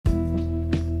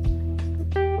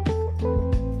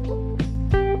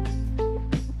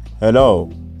Hello,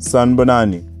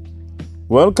 Sanbonani.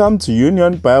 Welcome to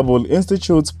Union Bible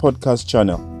Institute's podcast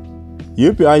channel.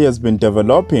 UBI has been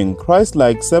developing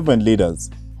Christ-like servant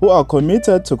leaders who are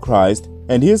committed to Christ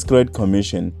and His Great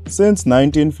Commission since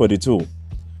 1942.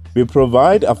 We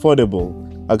provide affordable,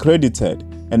 accredited,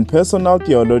 and personal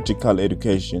theological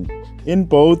education in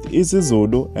both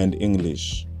isiZulu and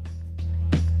English.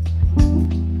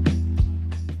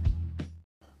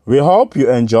 We hope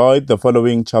you enjoyed the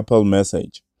following chapel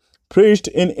message, preached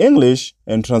in English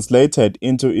and translated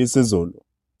into isiZulu.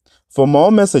 For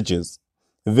more messages,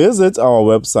 visit our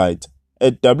website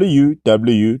at www.upi.ac.za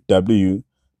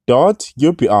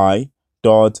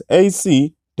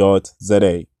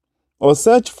or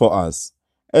search for us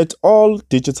at all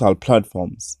digital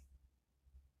platforms.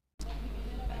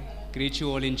 Greet you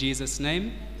all in Jesus'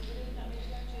 name.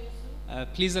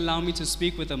 Please allow me to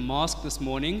speak with a mask this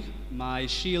morning. My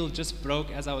shield just broke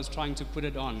as I was trying to put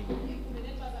it on.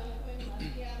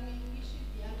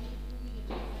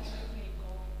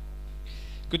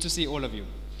 Good to see all of you.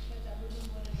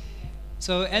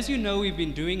 So as you know, we've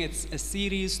been doing a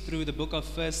series through the book of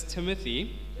 1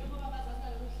 Timothy.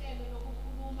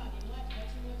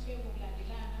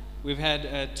 We've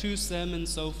had 2 sermons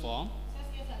so far.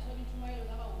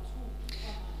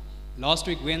 Last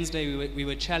week, Wednesday, we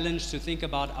were challenged to think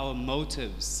about our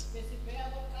motives.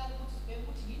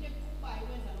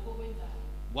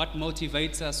 What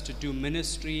motivates us to do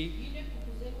ministry?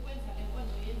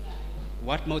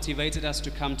 What motivated us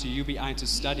to come to UBI to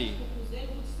study?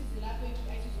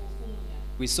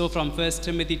 We saw from 1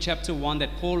 Timothy chapter 1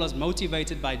 that Paul was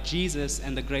motivated by Jesus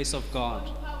and the grace of God.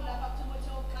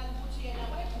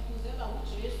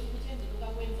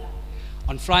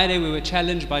 On Friday, we were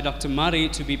challenged by Dr. Murray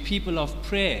to be people of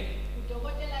prayer.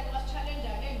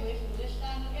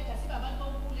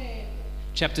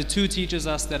 Chapter 2 teaches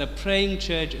us that a praying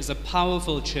church is a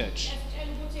powerful church.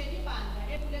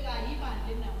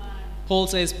 Paul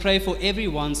says, pray for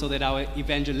everyone so that our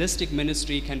evangelistic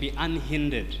ministry can be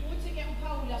unhindered.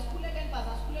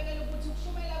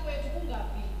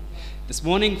 This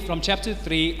morning, from chapter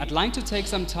 3, I'd like to take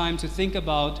some time to think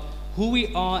about who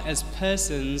we are as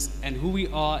persons and who we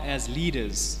are as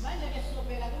leaders.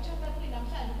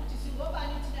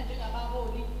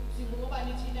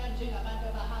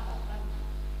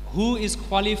 Who is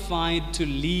qualified to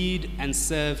lead and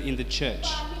serve in the church?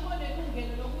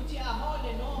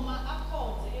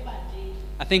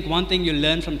 I think one thing you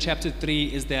learn from chapter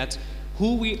 3 is that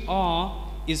who we are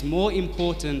is more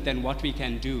important than what we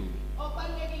can do.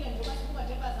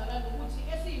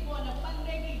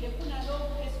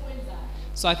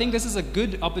 So I think this is a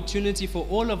good opportunity for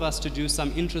all of us to do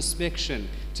some introspection,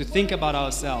 to think about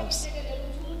ourselves.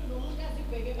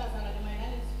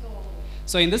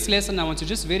 So in this lesson, I want to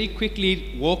just very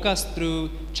quickly walk us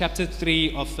through chapter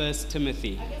 3 of 1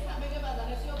 Timothy.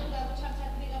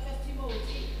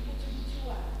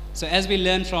 So as we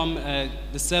learned from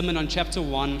the sermon on chapter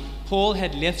 1, Paul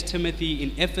had left Timothy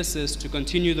in Ephesus to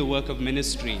continue the work of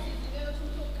ministry.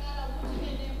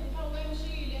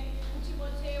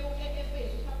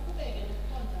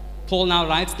 Paul now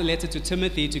writes the letter to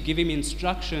Timothy to give him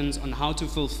instructions on how to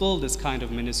fulfill this kind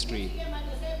of ministry.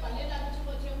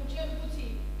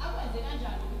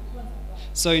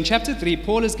 So in chapter 3,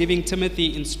 Paul is giving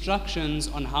Timothy instructions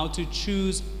on how to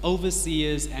choose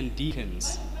overseers and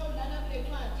deacons.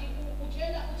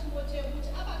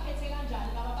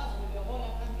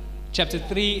 Chapter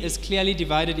 3 is clearly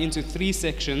divided into 3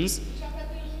 sections.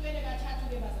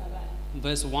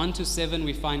 Verse 1 to 7,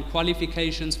 we find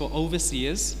qualifications for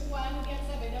overseers.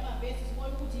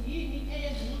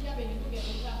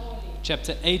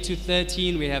 Chapter 8 to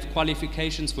 13, we have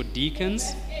qualifications for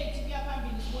deacons.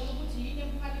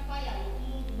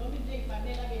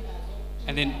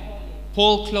 And then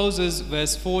Paul closes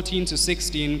verse 14 to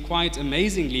 16 quite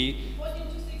amazingly.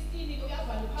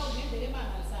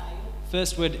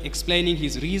 First word explaining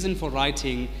his reason for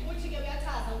writing,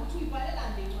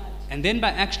 and then by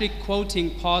actually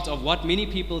quoting part of what many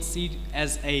people see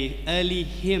as an early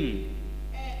hymn.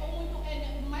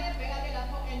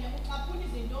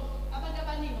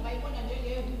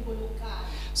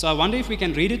 So I wonder if we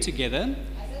can read it together,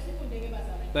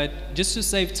 but just to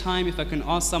save time, if I can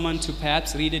ask someone to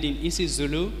perhaps read it in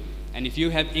isiZulu, and if you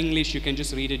have English, you can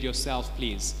just read it yourself,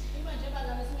 please.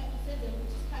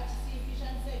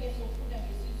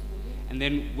 And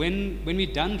then when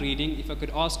we're done reading, if I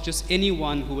could ask just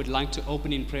anyone who would like to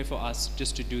open in prayer for us,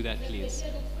 just to do that, please.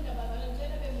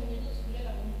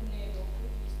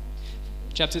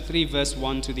 Chapter 3, verse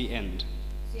 1 to the end.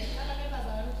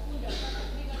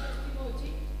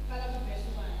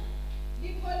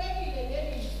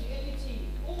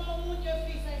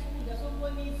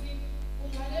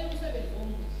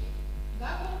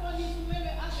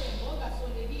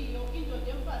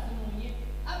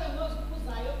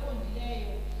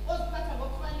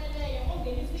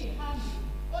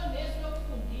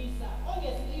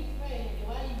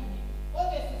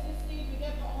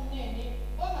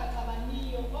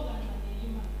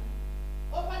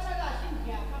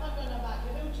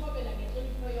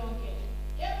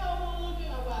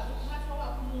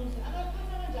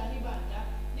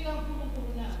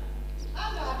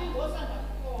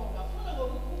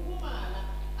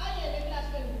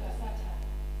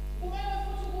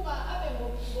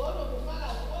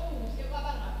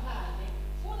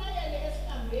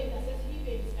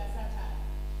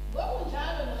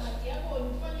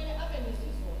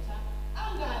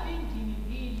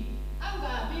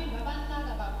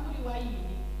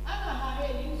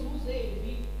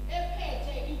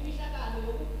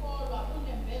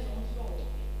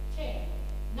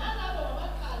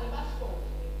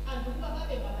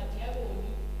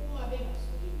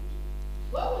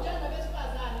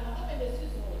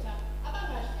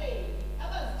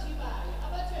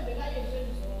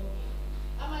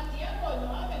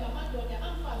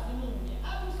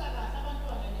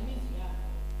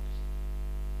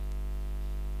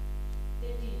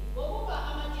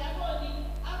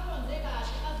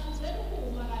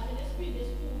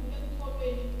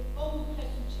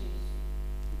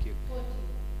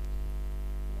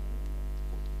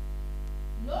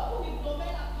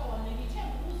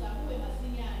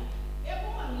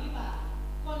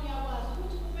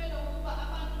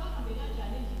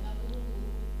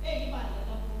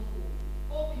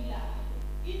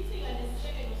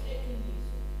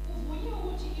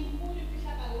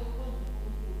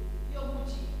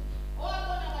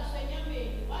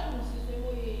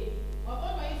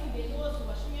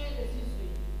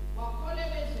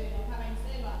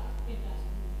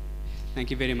 Thank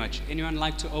you very much. Anyone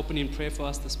like to open in prayer for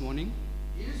us this morning?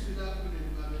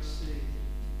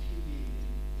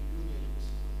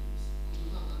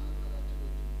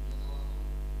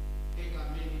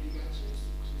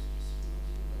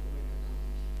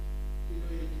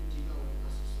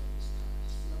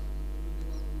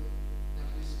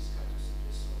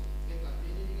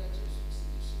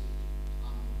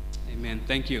 Amen.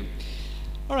 Thank you.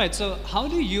 All right, so how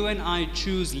do you and I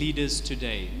choose leaders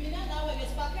today?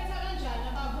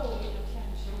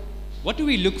 What do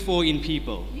we look for in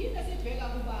people?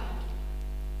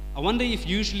 I wonder if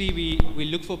usually we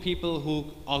look for people who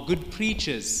are good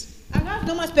preachers. They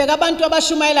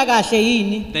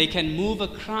can move a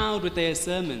crowd with their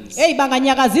sermons.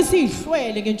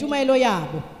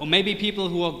 Or maybe people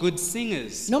who are good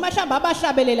singers.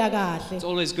 It's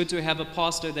always good to have a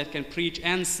pastor that can preach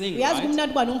and sing, right?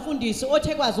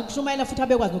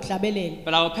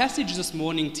 But our passage this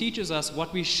morning teaches us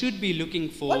what we should be looking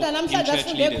for in church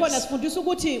leaders.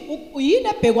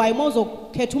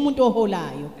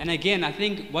 And again, I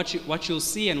think what you'll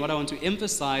see and what I want to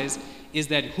emphasize is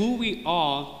that who we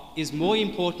are is more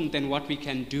important than what we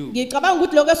can do.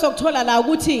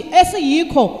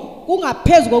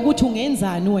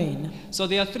 So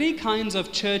there are three kinds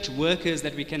of church workers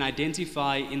that we can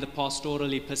identify in the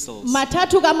pastoral epistles.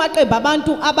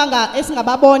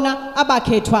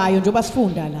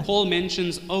 Paul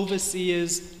mentions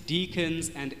overseers,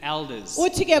 deacons, and elders.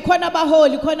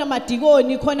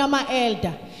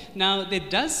 Now, there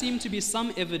does seem to be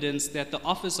some evidence that the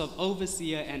office of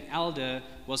overseer and elder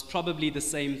was probably the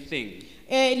same thing.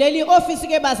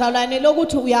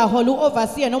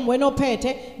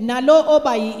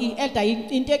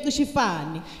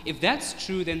 If that's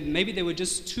true, then maybe there were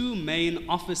just two main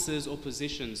offices or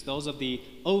positions, those of the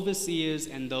overseers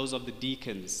and those of the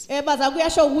deacons. But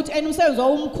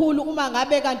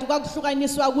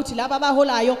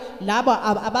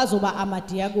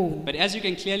as you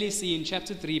can clearly see in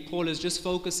chapter 3, Paul is just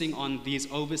focusing on these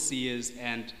overseers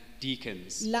and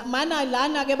deacons.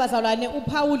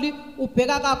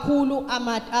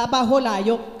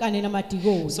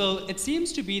 So it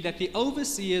seems to be that the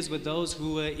overseers were those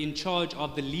who were in charge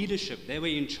of the leadership. They were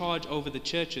in charge over the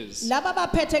churches.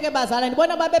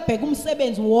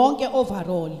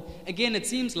 Again, it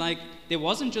seems like there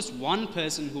wasn't just one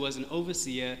person who was an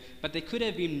overseer, but there could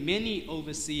have been many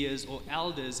overseers or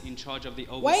elders in charge of the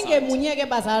oversight.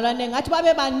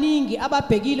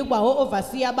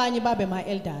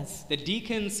 The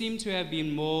deacons seem to have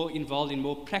been more involved in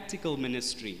more practical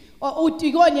ministry. So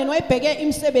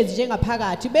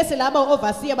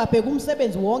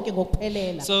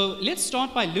let's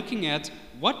start by looking at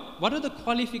what are the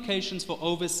qualifications for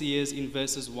overseers in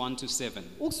verses 1 to 7.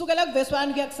 So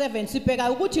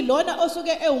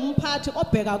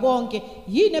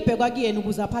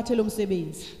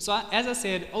as I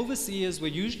said, overseers were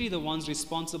usually the ones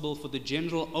responsible for the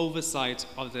general oversight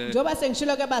of the...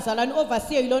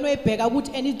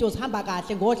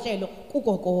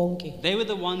 They were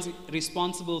the ones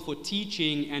responsible for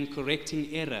teaching and correcting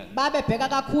error.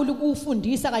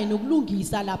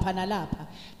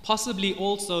 Possibly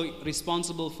also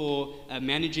responsible for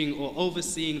managing or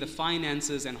overseeing the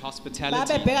finances and hospitality.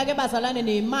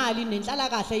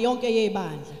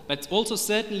 But also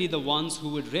certainly the ones who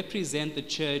would represent the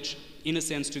church in a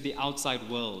sense to the outside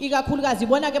world.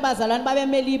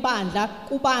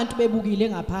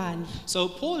 So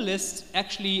Paul lists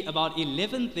actually about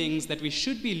 11 things that we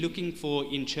should be looking for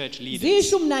in church leaders.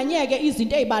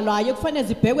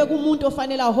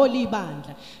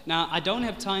 Now, I don't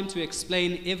have time to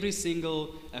explain every single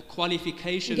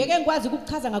qualification.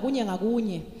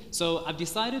 So I've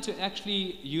decided to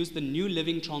actually use the New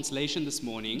Living Translation this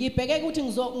morning.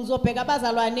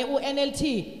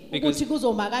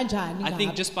 I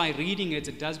think just by reading it,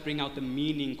 it does bring out the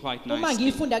meaning quite nicely.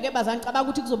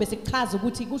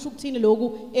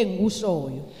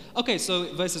 Okay,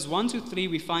 so verses 1 to 3,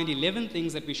 we find 11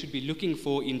 things that we should be looking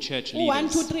for in church leaders.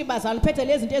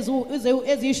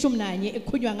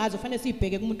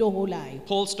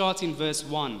 Paul starts in verse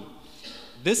 1.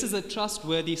 This is a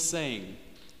trustworthy saying.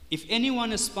 If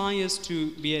anyone aspires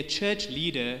to be a church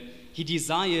leader, he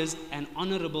desires an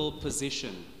honorable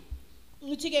position.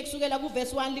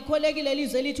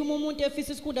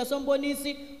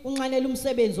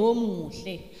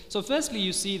 So firstly,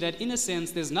 you see that in a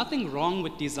sense, there's nothing wrong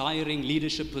with desiring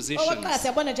leadership positions.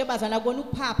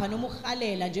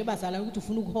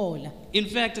 In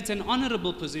fact, it's an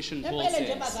honorable position, Paul says.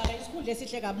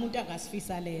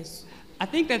 I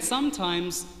think that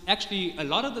sometimes, actually a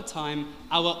lot of the time,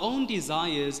 our own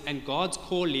desires and God's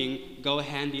calling go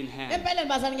hand in hand. Empeleni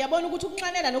bazalwane ngiyabona ukuthi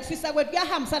ukunqanela nokufisa kwethu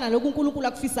kuyahambisana lokhu uNkulunkulu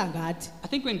akufisa ngathi. I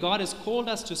think when God has called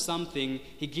us to something,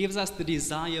 He gives us the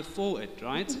desire for it,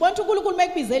 right? Ubona ukuthi uNkulunkulu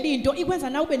mekubizela into ikwenza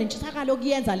nawe ube nentshisakalo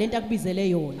kuyenza lento akubizele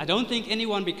yona. I don't think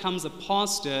anyone becomes a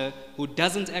pastor who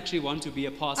doesn't actually want to be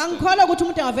a pastor. Angikholwa ukuthi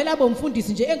umuntu angavela abe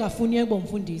umfundisi nje engafuni ukuba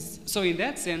umfundisi. So in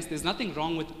that sense, there's nothing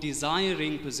wrong with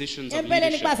desiring positions of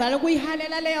Empeleni leadership. bazalwane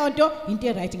kuyihalela leyo nto into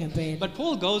eright ngempela. But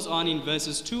Paul goes on in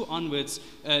verses 2 onwards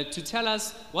to tell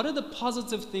us what are the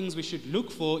positive things we should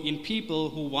look for in people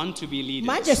who want to be Manje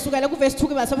leaders. sisukela kuverse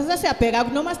 2 bazalwane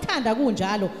sesiyabheka noma sithanda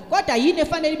kunjalo kodwa yini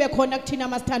efanele ibe khona kuthina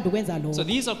masithanda ukwenza lokho. So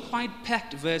these are quite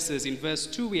packed verses. In verse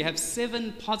 2, we have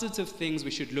 7 positive things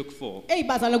we should look for.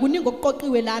 Eyibazalwane kuningi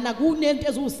okuqoqiwe lana kunento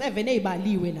eziwu7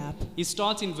 ezibaliwe lapha. He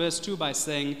starts in verse 2 by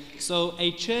saying, so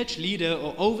a church leader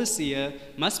or overseer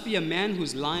must be a man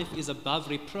whose life is above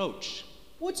reproach.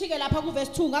 Uthi ke lapha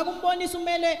kuverse 2 ngakumbonisa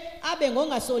umele abe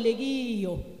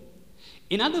ngongasolekiyo.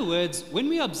 In other words, when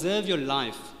we observe your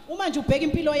life, Uma nje ubheka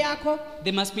impilo yakho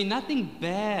there must be nothing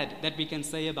bad that we can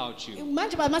say about you.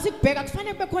 manje masikubheka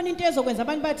kufanele kube khona into ezokwenza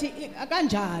abantu bathi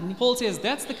kanjani. Paul says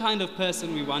that's the kind of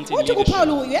person we want in Uthi leadership.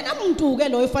 kuPaul yena umuntu ke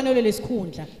lo efanele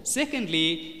lesikhundla.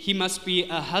 Secondly, he must be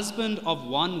a husband of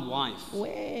one wife.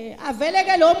 We avele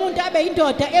ke lo muntu abe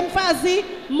indoda emfazi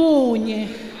munye.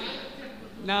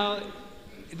 Now,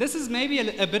 this is maybe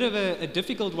a bit of a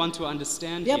difficult one to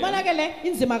understand here. Yabona ke le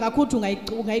inzima kakhulu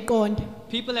ungayiqonda.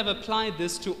 People have applied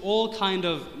this to all kind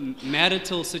of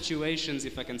marital situations,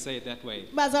 if I can say it that way.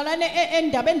 Bazalwane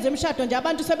endabeni zemshado nje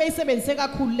abantu sebeyisebenzise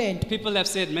kakhulu lento. People have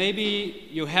said maybe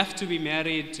you have to be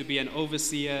married to be an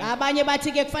overseer. Abanye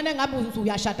bathi ke kufanele ngabe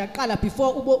uyashada kuqala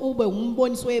before ube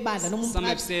umbonisi webandla noma Some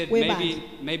have umphathi said webandla.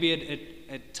 maybe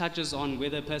it touches on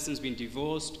whether a person's been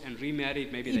divorced and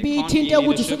remarried, maybe they can't be Ibithinte in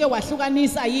ukuthi usuke leadership.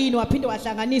 wahlukanisa yini waphinde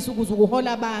wahlanganisa ukuze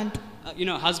ukuhola abantu. You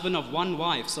know, husband of one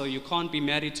wife, so you can't be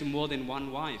married to more than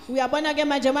one wife. Uyabona ke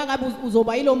manje mangabe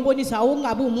uzoba yilo mbonisa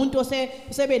awungabe umuntu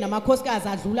osebe namakhosikazi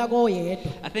adlula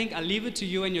koyedwa. I think I'll leave it to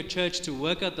you and your church to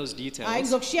work out those Hayi details.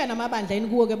 ngizokushiya namabandla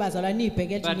kuwo ke bazalwane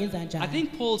nibheke But ngenza I njani.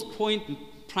 think Paul's point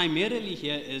primarily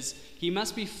here is he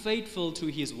must be faithful to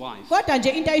his wife. Kodwa nje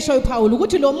into ayishoyo uPaul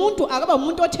ukuthi lo muntu akaba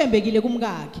umuntu othembekile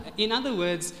kumkakhe. In other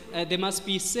words, there must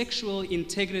be sexual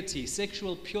integrity,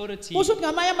 sexual purity, Kusho ukuthi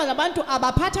ngamanye amazwi abantu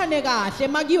abaphathane kahle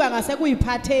makiwa ngase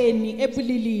kuyiphatheni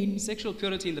ebulilini. sexual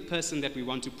purity in the person that we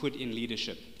want to put in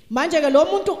leadership. Manje ke lo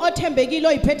muntu othembekile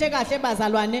oyiphethe kahle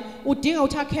bazalwane udinga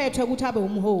ukuthi akhethwe ukuthi abe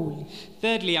umholi.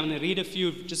 Thirdly, I'm going to read a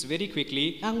few just very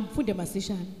quickly. Angifunde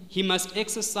masishane. He must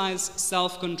exercise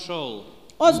self-control,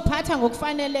 Oziphatha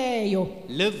ngokufaneleyo.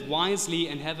 live wisely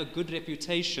and have a good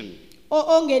reputation.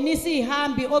 Ongenisa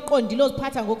ihambi oqondile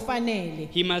oziphatha ngokufanele.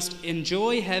 He must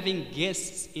enjoy having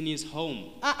guests in his home.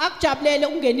 Akujabulele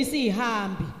ukungenisa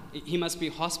ihambi. He must be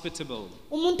hospitable.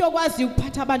 Umuntu okwazi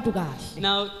ukuphatha abantu kahle.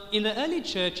 Now, in the early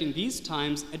church in these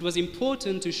times, it was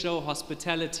important to show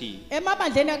hospitality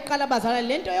Emabandleni aqala bazalwane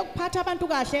lento yokuphatha abantu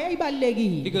kahle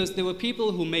ibalekile. because there were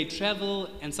people who may travel,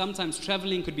 and sometimes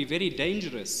traveling could be very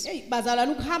dangerous. Hey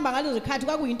bazalwane ukuhamba ngalezo zikhathi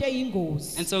kwakuyinto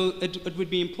eyingozi. And so it would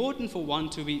be important for one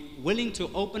to be willing to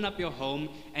open up your home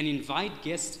and invite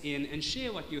guests in and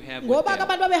share what you have with Ngoba them.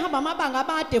 abantu babehamba amabanga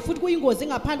amade futhi kuyingozi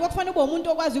ngaphandle kwakufanele ube umuntu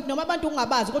okwazi ukuthi noma abantu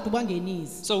ungabazi kodwa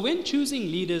ubangenise. So when choosing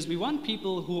leaders, we want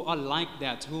people who are like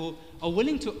that, who are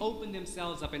willing to open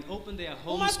themselves up and open their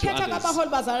Uma homes to sikhetha others. abaholi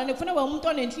bazalwane kufanele ube umuntu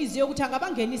onenhliziyo ukuthi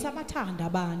angabangenisa abathanda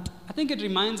abantu. I think it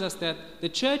reminds us that the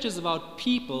church is about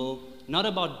people, not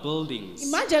about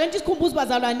buildings. Manje lento isikhumbuzo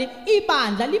bazalwane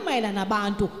ibandla limayela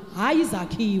nabantu hayi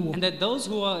izakhiwo. And that those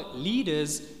who are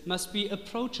leaders must be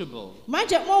approachable.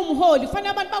 Manje uma umholi kufanele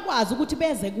abantu bakwazi ukuthi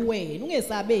beze kuwena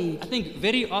ungesabeki. I think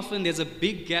very often there's a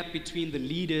big gap between the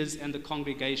leaders and the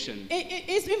congregation.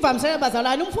 Imvamsela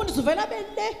bazalwane umfundisi uvela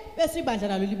bele bese ibandla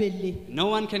nalo libe le. No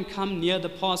one can come near the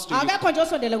pastor. Akekho nje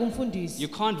osondela kumfundisi. You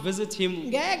can't visit him.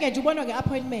 Ngeke nje ubonwe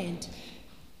ngeappointment.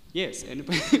 Yes, and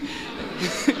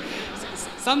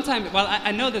sometimes, well,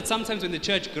 I know that sometimes when the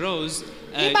church grows,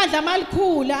 Ibandla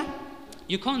malikhula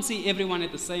you can't see everyone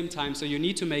at the same time, so you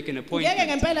need to make an ngeke appointment.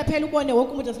 ngempela phela ubone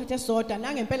wonke umuntu esikhathi esodwa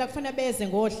nangempela kufanele beze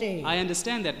ngohlelo. I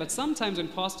understand that, but sometimes when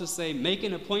pastors say make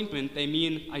an appointment, they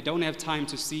mean I don't have time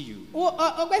to see you.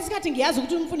 Okwesikhathi ngiyazi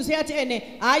ukuthi umfundisi uyathi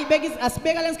hayi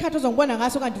asibeka lesikhathi ozongibona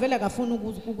ngaso kanti vele akafuni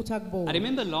ukuthi I akubone.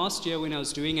 remember last year when I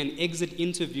was doing an exit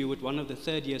interview with one of the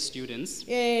third year students.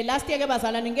 Last year ke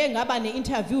bazalwane ngeke ngaba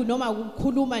ne-interview noma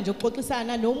ukukhuluma nje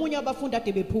ukuxoxisana nomunye wabafundi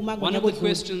ade bephuma One of the ngonyaka odlule.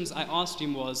 questions I asked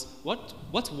him was,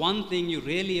 what's one thing you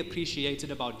really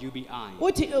appreciated about UBI?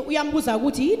 uthi uyambuza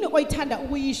ukuthi yini oyithanda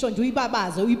ukuyisho nje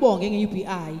uyibabaze uyibonge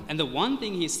ngeUBI. And the one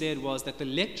thing he said was that the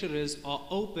lecturers are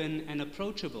open and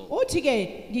approachable. Uthi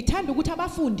ke ngithanda ukuthi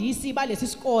abafundisi balesi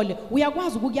sikole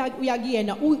uyakwazi ukuya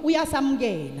kuyena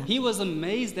uyasamukela. He was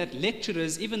amazed that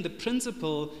lecturers, even the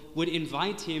principal, would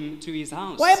invite him to his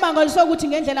house. Wayemangaliswa ukuthi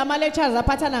ngendlela ama lecturers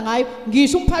aphathana ngayo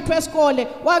ngisho umphathi wesikole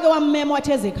wake wammema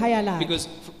wathi ezekhaya lakhe. Because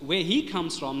where he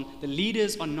comes from, the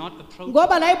leaders are not approachable.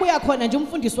 Ngoba la ibuya khona nje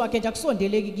umfundisi wakhe nje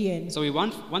akusondeleki kuyena. So we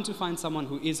want to find someone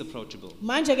who is approachable.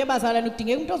 Manje ke bazalwane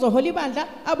kudingeka umuntu ozohola ibandla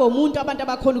abe umuntu abantu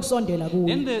abakhona ukusondela kuye.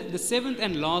 Then the seventh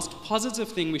and last positive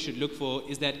thing we should look for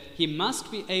is that he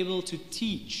must be able to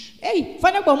teach. Hey,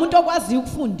 fanele kube umuntu okwazi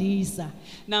ukufundisa.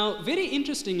 Now, very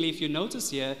interestingly, if you notice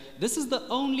here, this is the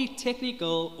only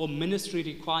technical or ministry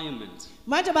requirement.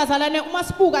 Manje bazalwane uma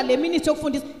sibuka le ministry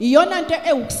yokufundisa iyona into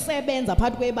ewukusebenza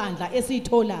phakathi kwebandla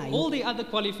esitholayo. All the other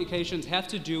qualifications have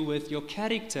to do with your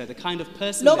character, the kind of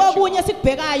person Lokho that you kunye are.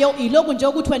 sikubhekayo iloku nje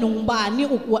ukuthi wena ungubani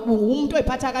umuntu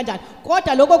oyiphatha kanjani.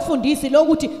 Kodwa lokho kufundisa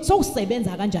lokuthi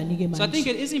sowusebenza kanjani ke So I think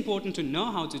manje. it is important to know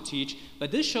how to teach,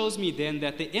 but this shows me then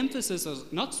that the emphasis is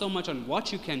not so much on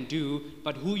what you can do,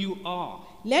 but who you are.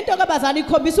 Lento ke bazalwane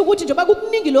ikhombisa ukuthi njengoba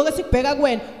kukuningi lokho esikubheka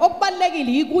kuwena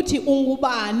okubalekile ukuthi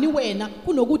ungubani wena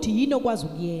kunokuthi yini okwazi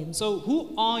ukuyenza. So who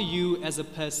are you as a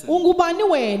person? Ungubani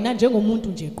wena njengomuntu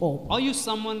nje qobo. Are you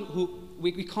someone who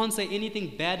we can't say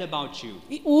anything bad about you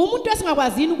Umuntu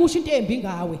esingakwazini ukusho into embi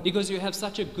ngawe. because you have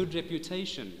such a good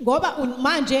reputation? Ngoba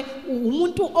manje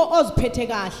umuntu oziphethe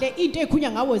kahle into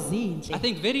ekhunya ngawo I zinhle.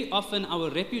 think very often our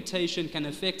reputation can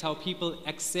affect how people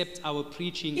accept our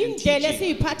preaching and Indlela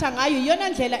teaching. esiyiphatha ngayo iyona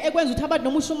ndlela ekwenza ukuthi abantu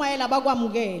noma ushumayela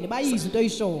bakwamukele bayizwe into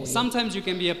oyishoyo. Sometimes you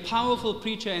can be a powerful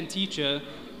preacher and teacher,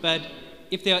 but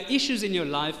if there are issues in your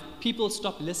life, people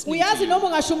stop listening to Uyazi you. noma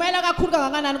ungashumayela kakhulu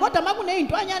kangakanani kodwa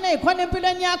makunezintwanyana ezikhona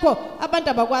empilweni yakho abantu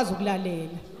abakwazi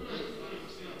ukulalela.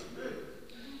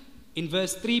 In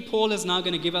verse 3, Paul is now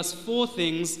going to give us 4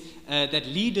 things that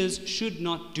leaders should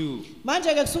not do.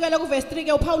 Manje ke kusukela ku verse 3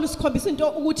 ke uPaulus sikhombisa into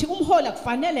ukuthi umholi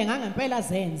akufanele ngangempela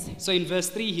zenze. So in verse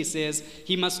 3, he says,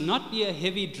 he must not be a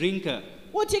heavy drinker.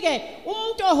 Uthi ke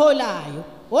umuntu oholayo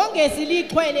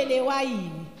ongesilichwele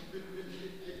lewayini.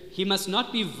 He must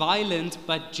not be violent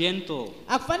but gentle.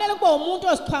 Akufanele kube umuntu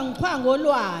osiqhwanqhwanqa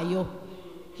olwayo.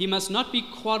 He must not be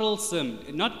quarrelsome,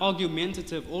 not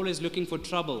argumentative, always looking for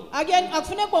trouble. Again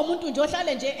akufanele kube umuntu nje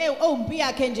ohlale nje owumpi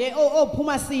yakhe nje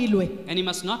ophuma silwe. And he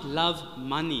must not love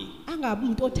money. Angabe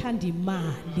umuntu othanda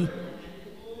imali.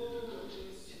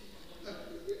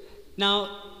 Now,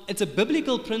 it's a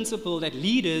biblical principle that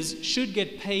leaders should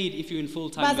get paid if you're in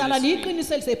full-time Bazalwane ministry.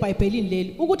 iqiniso eliseBhayibhelini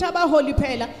leli ukuthi abaholi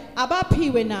phela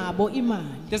abaphiwe nabo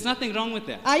imali. There's nothing wrong with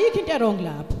that. Ayikho into wrong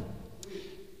lapho.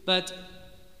 But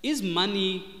is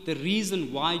money the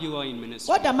reason why you are in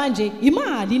ministry? Kodwa manje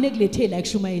imali nekulethela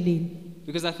ekushumayeleni.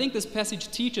 Because I think this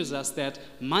passage teaches us that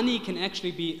money can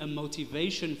actually be a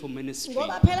motivation for ministry.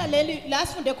 Ngoba phela leli la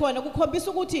sifunde khona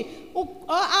kukhombisa ukuthi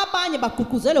abanye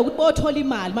bagqugquzela ukuthi bothola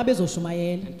imali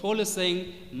mabezoshumayela. And Paul is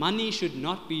saying money should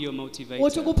not be your Uthi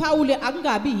motivator. kuPaul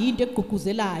akungabi yinto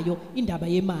egqugquzelayo indaba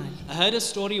yemali. I heard a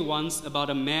story once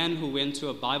about a man who went to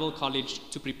a Bible college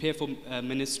to prepare for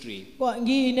ministry.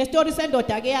 Ngine story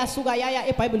sendoda ke yasuka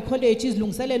yaya eBible College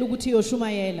izilungiselela ukuthi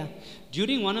iyoshumayela.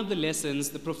 During one of the lessons,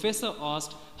 the professor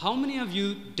asked, how many of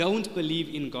you don't believe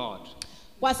in God?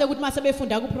 Kwase ukuthi mase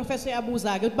befunda kuprofessor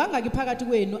yabuza ke ukuthi bangaki phakathi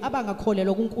kwenu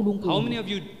abangakholelwa How kuNkulunkulu. many of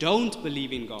you don't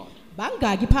believe in God?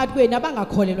 Bangaki phakathi kwenu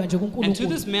abangakholelwa nje And to kuNkulunkulu.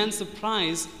 this man's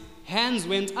surprise, hands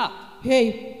went up.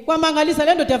 Hey, kwamangalisa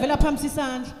le ndoda vela phamsi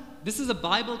isandla. This is a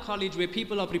Bible college where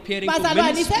people are preparing for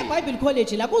Bazalwane ministry. iseBible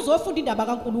College la kuzofunda indaba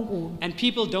kaNkulunkulu. And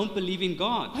people don't believe in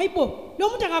God. Hayibo, lo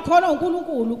muntu angakholwa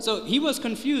uNkulunkulu. So he was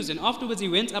confused, and afterwards he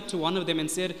went up to one of them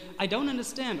and said, I don't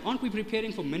understand. Aren't we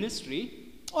preparing for ministry?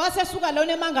 Wasesuka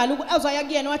lona emangala azaya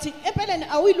kuyena wathi empeleni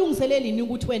awuyilungiseleli ni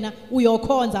ukuthi wena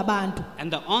uyokhonza abantu.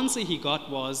 And the answer he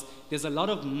got was, there's a lot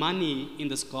of money in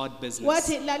this God business.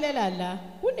 Wathi lalela la,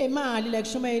 kunemali la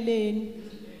kushumayeleni.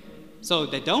 So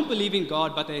they don't believe in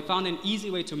God, but they found an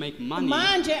easy way to make money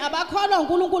Manje abakholwa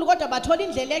uNkulunkulu kodwa bathola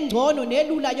indlela engcono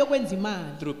nelula yokwenza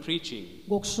imali through preaching.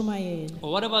 ngokushumayela.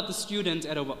 Or what about the student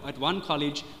at one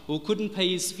college who couldn't pay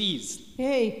his fees?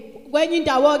 Hey, kwenye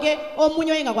indawo ke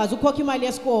omunye engakwazi ukukhokha imali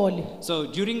yesikole. So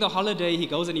during the holiday, he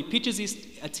goes and he pitches his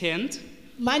tent,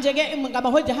 Manje ke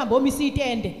ngabaholiday hamba omisa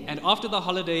itende. and after the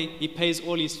holiday, he pays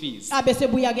all his fees. Abe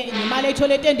sebuya ke imali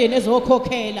ayithola etendeni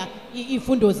ezokhokhela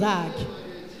ifundo zakhe.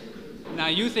 Now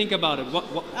you think about it.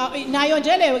 Nayo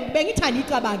nje le bengithanda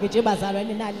icabange nje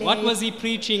bazalwane nale. What was he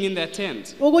preaching in that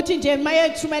tent? Ukuthi nje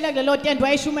maye shumela kulelo tent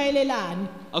wayeshumayelelani.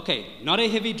 Okay, not a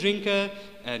heavy drinker,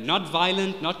 not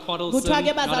violent, not quarrelsome, Kuthiwa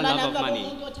ke not a bazalwane love of akungabo money.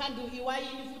 umuntu othanda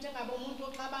iwayini futhi engabo umuntu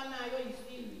oxabanayo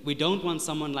isimbi. We don't want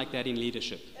someone like that in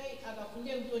leadership. Hey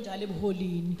akafuneki umuntu onjalo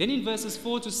ebuholini. Then in verses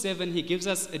 4 to 7, he gives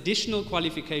us additional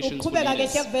qualifications for Uqhubeka ke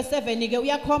leaders. verse 7 ke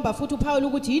uyakhomba futhi uPaul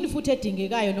ukuthi yini futhi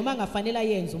edingekayo noma ngafanele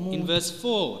yenze In umuntu. verse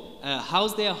 4,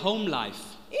 how's their home life?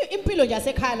 Impilo nje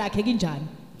yasekhaya lakhe kinjani?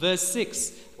 Verse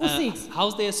 6, U-6.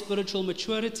 how's their spiritual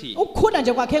maturity? Ukukhula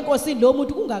nje kwakhe enkosini lo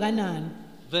muntu kungakanani?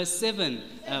 Verse 7,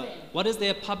 what is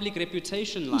their public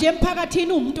reputation like? Nje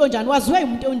emphakathini umuntu onjani waziwe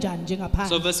umuntu onjani nje So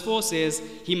ngaphandle. verse 4 says,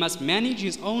 he must manage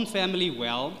his own family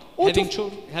well,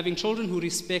 having children who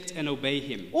respect and obey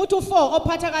him. Uthi u4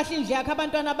 ophatha kahle indle yakhe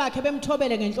abantwana bakhe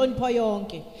bemthobele ngenhlonipho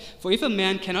yonke. For if a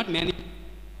man cannot manage,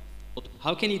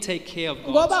 how can he take care of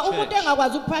Ngoba God's umuntu church?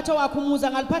 engakwazi ukuphatha wakhe umuzi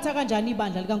angaliphatha kanjani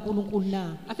ibandla likaNkuluNkulu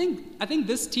na? I think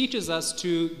this teaches us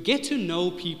to get to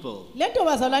know people. Lento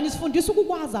bazalwane isifundisa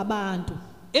ukukwazi abantu.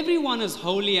 Everyone is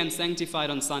holy and sanctified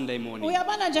on Sunday morning.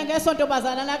 Uyabona nje ngesonto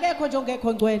bazalwane akekho nje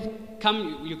ongekho ngcwele.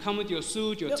 You come with your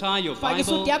suit, your tie, your Faka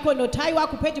Bible. isuti yakho nothayi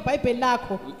wakho uphethe iBhayibheli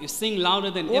lakho. You sing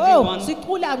louder than Oh, everyone.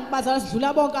 sicula bazalwane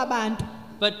sidlula bonke abantu.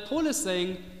 But Paul is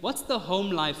saying, what's the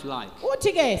home life like?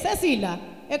 Uthi ke sesila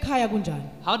ekhaya kunjani?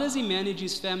 How does he manage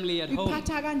his family at home?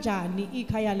 Iphatha kanjani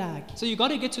ikhaya lakhe? So you got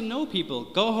to get to know people.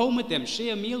 Go home with them,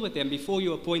 share a meal with them before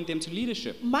you appoint them to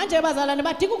leadership. Manje bazalwane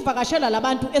badinga ukuvakashela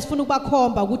labantu esifuna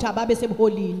ukubakhomba ukuthi ababe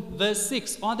sebuholini. Verse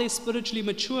 6, are they spiritually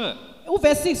mature?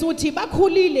 Uverse 6 uthi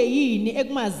bakhulile yini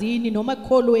ekumazini noma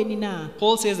ekukholweni na?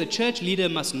 Paul says a church leader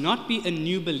must not be a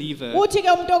new believer Uthi ke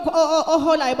umuntu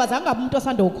oholayo bazangabe umuntu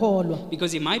osanda ukholwa.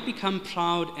 because he might become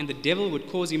proud and the devil would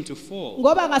cause him to fall.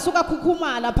 Ngoba ngasuka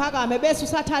khukhumala phakame bese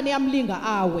usathane yamlinga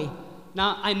awe.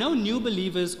 Now, I know new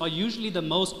believers are usually the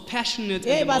most passionate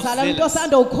Hey and the most bazalwane umuntu zealous.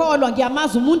 osanda ukholwa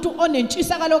ngiyamazi umuntu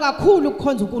onentshisakalo kakhulu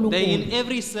ukukhonza They're in uNkulunkulu.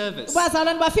 every service,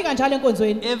 Bazalwane bafika njalo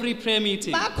enkonzweni. every prayer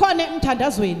meeting, Bakhona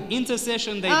emthandazweni.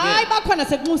 intercession they're Hayi there, bakhona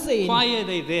sekunxuseni. choir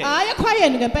they're there. Hayi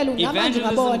ekhwayeni ngempela ungamanje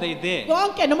Evangelism, ngabona. they there.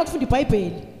 Konke noma kufunda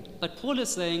iBhayibheli. But Paul is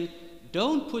saying,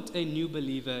 don't put a new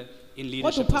believer in Kodwa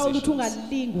leadership uPaul uthi positions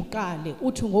ungalingi uqale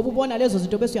uthi ngoba ubona lezo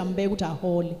zinto bese uyambeka ukuthi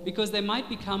ahole. because they might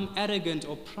become arrogant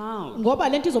or proud Ngoba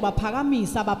lento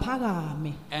izobaphakamisa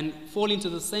baphakame and fall into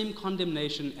the same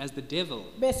condemnation as the devil.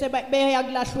 bese beya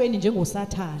kulahlweni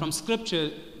njengosathana. From scripture,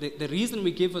 the reason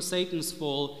we give for Satan's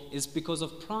fall is because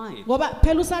of pride. Ngoba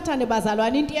phela usathane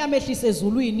bazalwane into yamehlisa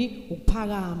ezulwini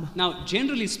ukuphakama. Now,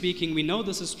 generally speaking, we know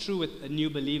this is true with new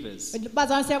believers.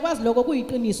 Bazalwane siyakwazi lokho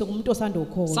kuyiqiniso kumuntu osanda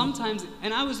ukholwa. Sometimes,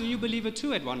 and I was a new believer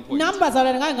too at one point. Nami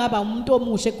bazalwane ngake ngaba umuntu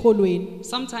omusha ekukholweni.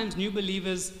 Sometimes new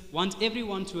believers want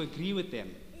everyone to agree with them.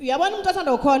 Uyabona umuntu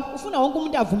osanda ukholwa ufuna wonke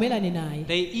umuntu avumelane naye.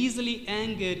 They're easily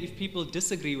angered if people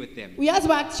disagree with them. Uyazi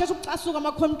bashesha ukucasuka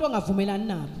amakhona umuntu ongavumelani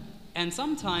nabo. And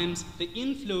sometimes the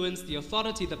influence, the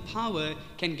authority, the power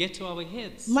can get to our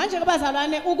heads. Manje ke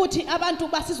bazalwane ukuthi abantu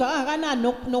basizwa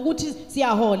kangakanani nokuthi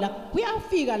siyahola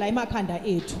kuyafika la emakhanda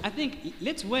ethu. I think,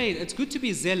 let's wait. It's good to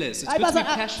be zealous. It's Hayi good to be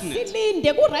bazalwane passionate.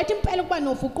 silinde ku right impela kuba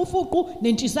nofuqufuqu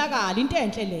nentshisakalo into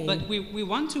enhle leyo. But we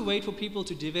want to wait for people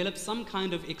to develop some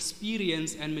kind of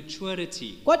experience and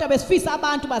maturity. Kodwa besifisa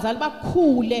abantu bazali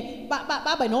bakhule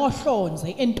babe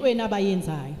nohlonze entweni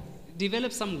abayenzayo.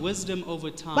 Develop some wisdom over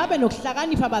Babe time.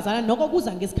 nokuhlakanipha bazalwane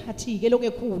nokuza ngesikhathi ke lokho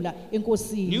ekhula New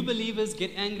enkosini. believers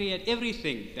get angry at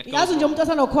everything that goes Yazi nje wrong. umuntu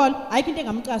osanda ukholwa ayikho into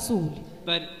engamcasuli.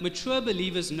 But mature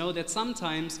believers know that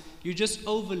sometimes you just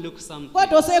overlook something.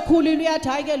 Kodwa osekhulile uyathi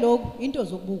hayi ke lokho into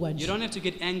zokubukwa You nje. don't have to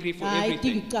get angry for Hayi dinga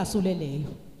everything. icasule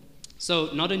leyo. So,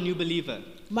 not a new believer,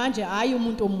 Manje hayi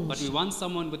umuntu but we omusha. want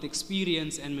someone with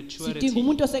experience and Sidinga maturity.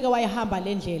 umuntu oseke wayehamba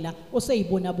lendlela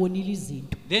oseyibona bonile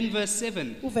izinto. Then verse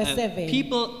 7, Verse 7.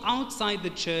 people outside the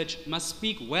church must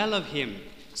speak well of him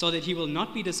so that he will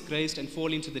not be disgraced and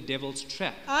fall into the devil's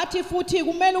trap. Athi futhi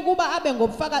kumele ukuba abe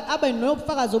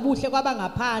nobufakazi obuhle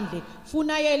kwabangaphandle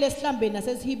funa yele esihlambeni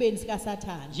nasesihibeni sika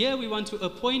Sathane. Here we want to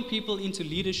appoint people into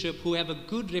leadership who have a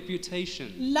good reputation.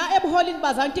 La ebuholini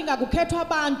bazalwane tinga kukhethwa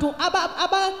abantu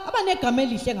abanegama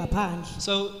elihle ngaphandle.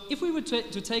 So if we were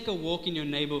to take a walk in your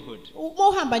neighborhood Uma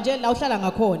uhamba nje la uhlala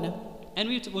ngakhona and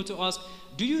we were to ask,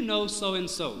 do you know so and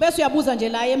so? bese uyabuza nje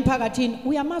la emphakathini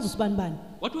uyamazi usibani bani?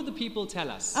 What would the people tell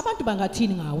us? Abantu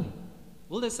bangathini ngawe?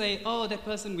 Will they say, oh, that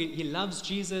person, he loves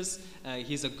Jesus,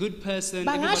 he's a good person,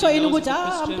 Bangasho everybody yini knows ukuthi he's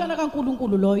a Christian? umntwana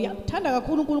kaNkuluNkulu loyo uyathanda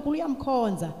kakhulu uNkulunkulu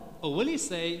uyamkhonza. Or will he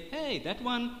say, hey, that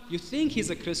one, you think he's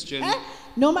a Christian,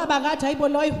 noma bangathi hayibo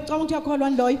loyo ucabanga ukuthi uyakholwa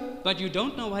loyo but you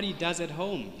don't know what he does at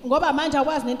home. ngoba manje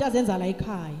akwazi nento azenza la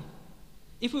ekhaya.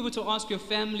 If we were to ask your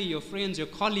family, your friends, your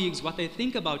colleagues what they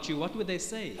think about you, what would they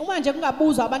say? Uma nje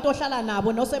kungabuzwa abantu ohlala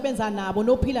nabo nosebenza nabo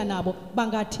nophila nabo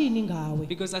bangathini ngawe.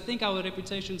 Because I think our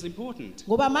reputation is important.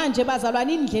 Ngoba manje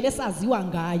bazalwane indlela esaziwa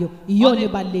ngayo iyona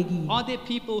ebalekile. Are there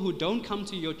people who don't come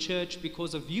to your church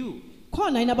because of you?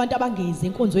 Khona yini abantu abangezi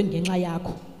enkonzweni ngenxa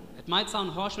yakho? It might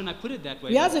sound harsh when I put it that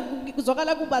way. Uyazi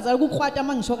kuzokala kubazala kukhwata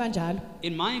mangisho kanjalo.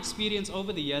 In my experience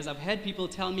over the years, I've had people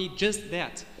tell me just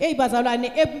that. Hey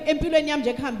bazalwane empilweni yami nje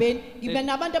ekuhambeni ngibe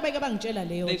nabantu abeke bangitshela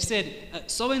leyo. They've said,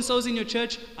 so and so's in your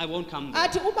church, I won't come there.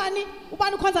 Athi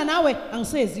ubani ukhonza nawe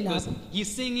angisezi Because lapho.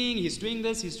 he's singing, he's doing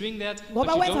this, he's doing that, but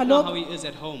Ngoba you wenza don't know lokho. how he is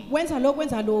at home.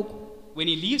 Wenza lokhu. When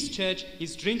he leaves church,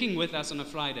 he's drinking with us on a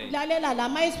Friday. Lalela la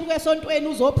mayisuka esontweni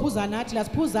uzophuza nathi la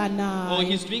siphuza Or naye.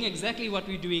 he's doing exactly what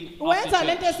we're doing Wenza after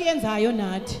lento church. esiyenzayo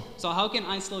nathi. So how can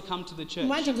I still come to the church?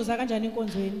 Manje ngizoza kanjani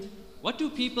enkonzweni? What do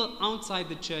people outside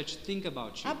the church think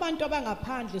about you? Abantu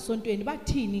abangaphandle esontweni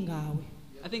bathini ngawe?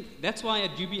 I think that's why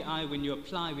at UBI, when you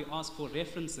apply, we ask for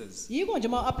references. Yiko nje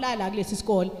uma apply la kulesi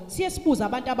sikole siye sibuza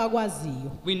abantu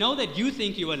abakwaziyo. We know that you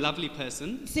think you're a lovely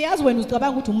person, Siyazi wena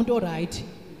ucabanga ukuthi umuntu oright.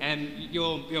 and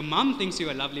your mom thinks you're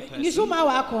a lovely Ngisho person, uma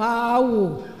wakho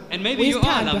hawu. and maybe you are a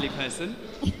Uyisithandwa. lovely person.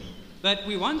 But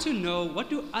we want to know, what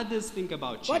do others think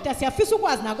about you? Kodwa siyafisa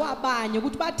ukwazi nakwabanye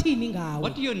ukuthi bathini ngawe.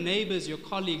 What do your neighbors, your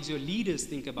colleagues, your leaders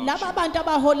think about Laba you? abantu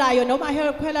abaholayo noma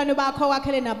khwelane bakho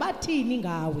wakhele nabathini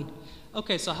ngawe.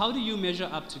 Okay, so how do you measure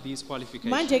up to these Manje ke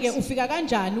qualifications? ufika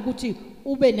kanjani ukuthi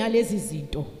ube nalezi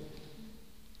zinto?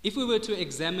 If we were to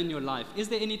examine your life, is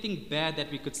there anything bad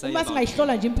that we could say Uma about you?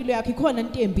 singayihlola nje impilo yakho ikhona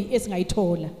into embi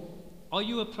esingayithola. Are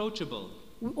you approachable?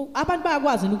 Abantu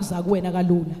bayakwazi ukuza kuwena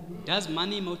kalula. Does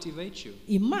money motivate you?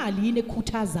 Imali yini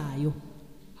ekhuthazayo?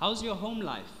 How's your home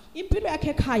life? Impilo yakhe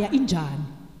ekhaya injani?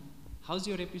 How's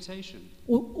your reputation?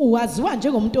 Uwaziwa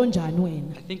njengomuntu onjani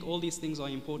wena? I think all these things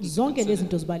are important to Zonke lezi consider.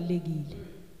 zinto zibalekile.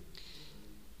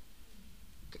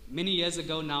 Many years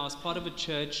ago now, I was part of a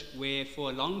church where for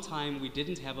a long time we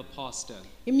didn't have a pastor.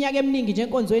 Iminyaka eminingi nje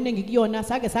enkonzweni engikuyona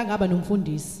sake sangaba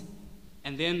nomfundisi.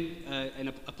 And then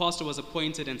a pastor was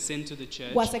appointed and sent to the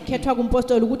church. Kwasekhethwa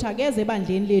kumpostoli ukuthi akeze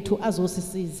ebandleni lethu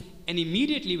azosisiza. And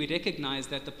immediately we recognized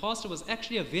that the pastor was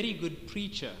actually a very good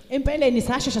preacher. Empeleni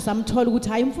sashesha samthola ukuthi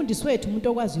hayi umfundisi wethu umuntu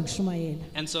okwazi ukushumayela.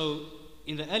 And so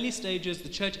in the early stages, the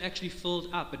church actually filled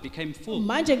up. It became full.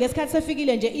 Manje ngesikhathi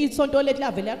sefikile nje isonto lethu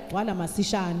lavele yagcwala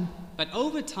masishane. But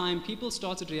over time, people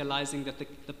started realizing that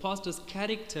the pastor's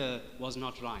character was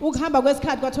not right. Ukuhamba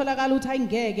kwesikhathi kwatholakala ukuthi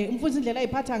ayingeke umfundisi indlela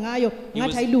ayiphatha ngayo He ngathi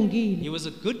was, ayilungile. he was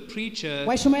a good preacher,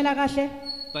 Wayishumayela kahle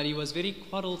but he was very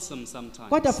quarrelsome sometimes.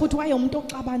 kodwa futhi wayeumuntu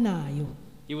oxabanayo.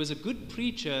 He was a good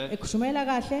preacher, Ekushumayela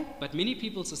kahle but many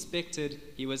people suspected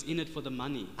he was in it for the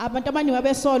money. abantu abaningi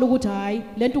babesola ukuthi hayi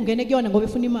lento ungene kuyona ngoba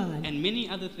efuna imali. And many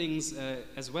other things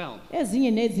as well.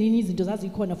 Ezinye nezinye izinto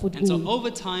zazikhona futhi And so kuyo.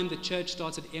 over time, the church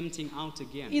started emptying out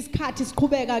again. Isikhathi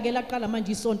siqhubeka ke laqala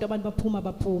manje isonto abantu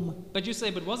baphuma. But you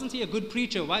say, but wasn't he a good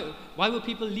preacher? Why were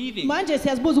people leaving? Manje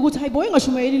siyazibuza ukuthi hayibo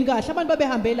engashumayelini kahle abantu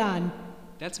babehambelana.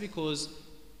 That's because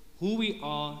who we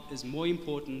are is more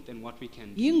important than what we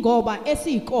can do. Yingoba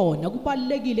esiyikona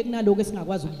kubalekile kunaloko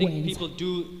esingakwazi I think ukwenza. people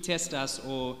do test us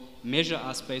or measure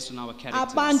us based on our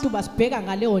characters. Abantu basibheka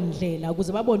ngaleyo ndlela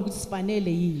ukuze babone ukuthi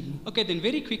sifanele yini. Okay, then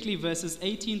very quickly, verses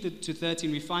 18 to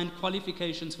 13, we find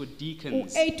qualifications for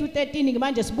deacons. U8 to 13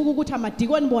 manje sibuka ukuthi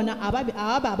amadikoni bona aba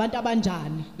abantu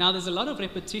abanjani. Now, there's a lot of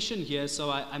repetition here,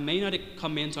 so I may not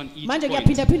comment on each Manje point.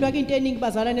 kuyaphinda into eningi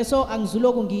bazalwane so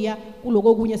angizuloku ngiya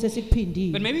kuloko kunye But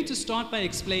sesikuphindile. maybe to start by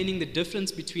explaining the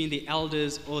difference between the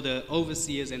elders or the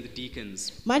overseers and the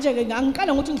deacons. Manje ke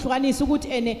ngiqala ngokuthi ngihlukanise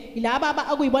ukuthi laba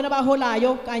akuyibona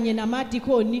abaholayo kanye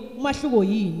namadikoni umahluko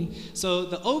yini. So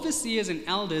the overseers and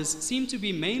elders seem to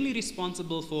be mainly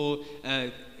responsible for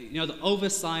the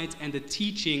oversight and the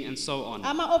teaching and so on.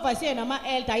 Ama overseer nama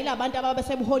elder yilabantu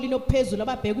ababesebuholini ophezulu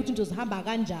ababheka ukuthi into zihamba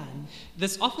kanjani.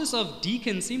 This office of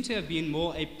deacon seems to have been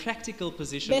more a practical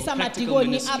position or Bese practical amadikoni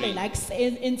ministry. abe like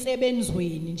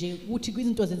ensebenzweni nje ukuthi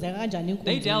izinto zenzeka kanjani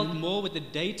They dealt enkonzweni. more with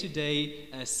the day-to-day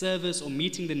service or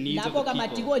meeting the needs of Lapho the people.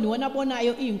 kamadikoni wona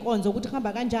bonayo inkonzo ukuthi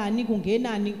hamba kanjani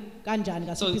kungenani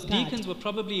kanjani So ngasiphi isikhathi. deacons were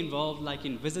probably involved like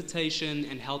in visitation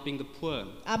and helping the poor.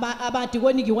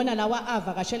 Abadikoni ngiwona lawa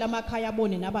avakashela amakhaya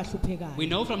abone We nabahluphekayo.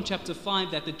 know from chapter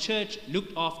 5 that the church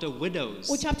looked after widows.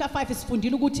 Uchapter 5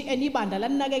 sifundile ukuthi ibandla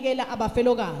laninakekela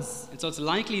abafelokazi. And so it's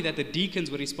likely that the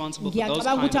deacons were responsible for those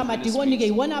Ngiyacabanga kind ukuthi of amadikoni ke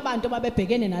ministries. yiwona abantu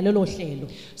ababebhekene nalelo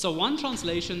hlelo. So one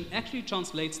translation actually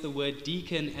translates the word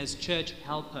deacon as church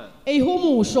helper.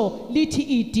 Ihumusho lithi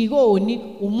idikoni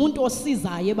umuntu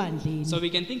osizayo ebandleni. So we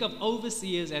can think of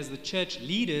overseers as the church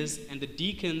leaders and the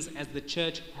deacons as the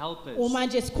church helpers.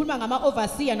 Manje sikhuluma ngama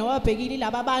overseer noma ababhekile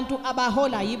laba abantu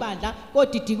abahola ibandla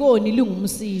kodwa idikoni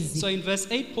lingumsizi. So in verse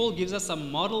 8, Paul gives us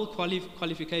some model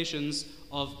qualifications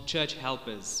of church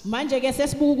helpers. Manje ke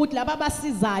sesibuka ukuthi laba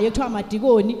abasizayo kuthiwa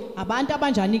amadikoni abantu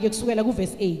abanjani ke kusukela ku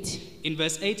verse 8. In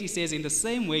verse 8 he says, in the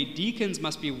same way deacons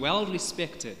must be well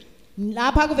respected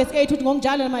Lapha ku verse 8 uthi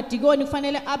ngokunjalo amadikoni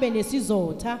kufanele abe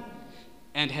nesizotha,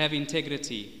 and have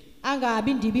integrity.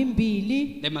 angabi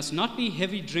ndibimbili, They must not be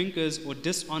heavy drinkers or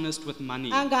dishonest with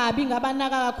money. angabi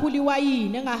ngabanaka kakhulu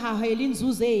iwayini, engahaheli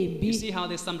inzuzo You embi. see how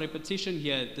there's some repetition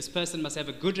here. This person must have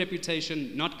a good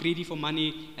reputation, not greedy for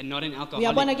money and not an Uyabona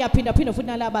alcoholic. kuyaphinda phinda futhi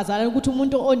nalabazalwane ukuthi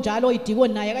umuntu onjalo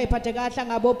oyidikoni naye akayiphathe kahle,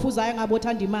 angabophuzayo,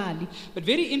 angabothanda imali. But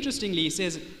very interestingly, he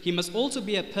says he must also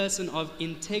be a person of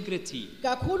integrity.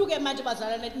 Kakhulu ke manje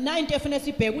bazalwane nayo into efune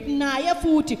sibheke ukuthi naye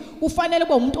futhi ufanele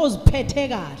kube umuntu oziphethe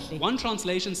kahle. One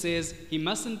translation says he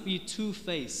mustn't be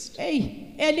two-faced.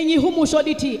 Hey, elinye ihumusho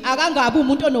lithi akangabi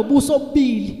umuntu onobuso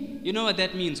obubili. You know what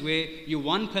that means, where you're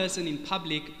one person in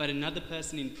public but another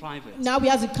person in private. Nawe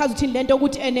uyazichaza ukuthi lento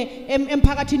ukuthi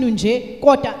emphakathini nje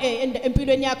kodwa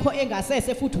empilweni yakho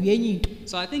engasese futhi uyenye into.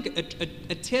 So I think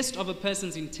a test of a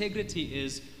person's integrity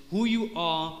is who you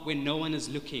are when no one is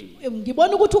looking.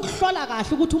 Ngibona ukuthi ukuhlola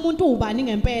kahle ukuthi umuntu ubani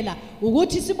ngempela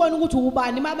ukuthi sibone ukuthi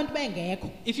ubani abantu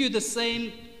bengekho. If you're the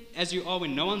same as you are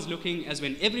when no one's looking as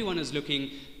when everyone is looking,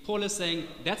 Paul is saying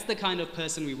that's the kind of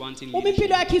person we want in Uma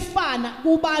leadership. impilo yakhe ifana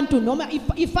kubantu noma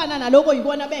ifana naloko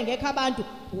yibona bengekho abantu,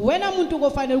 wena umuntu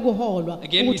kofanele ukuholwa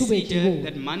Again, we ukuthi see ube here idikoni.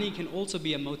 that money can also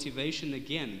be a motivation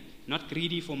again, not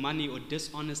greedy for money or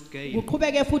dishonest gain.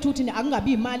 Kuqhubeke futhi ukuthi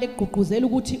akungabi imali ekugqugquzela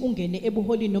ukuthi ungene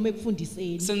ebuholini noma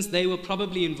ekufundiseni. Since they were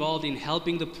probably involved in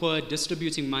helping the poor,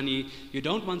 distributing money, you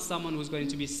don't want someone who's going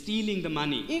to be stealing the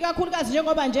money. Ikakhulukazi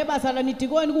njengoba nje bazalwane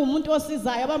idikoni kuumuntu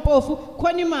osizayo abampofu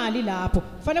khona imali lapho.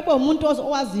 Kufanele kube umuntu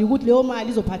owaziyo ukuthi leyo mali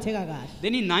izophatheka kahle.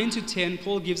 Then in 9 to 10,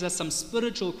 Paul gives us some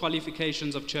spiritual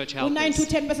qualifications of church U9 to helpers.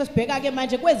 10 bese sibheka ke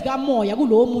manje kwezikamoya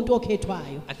kulowo muntu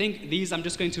okhethwayo. I think these, I'm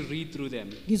just going to read through them.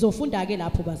 Ngizofunda ke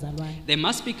lapho bazalwane. They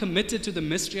must be committed to the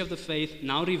mystery of the faith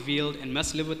now revealed and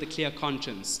must live with a clear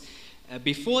conscience.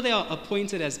 Before they are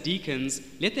appointed as deacons,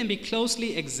 let them be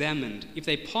closely examined. If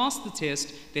they pass the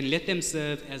test, then let them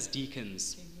serve as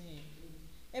deacons.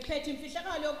 Ephethe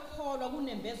imfihlakalo yokukholwa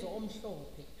kunembezo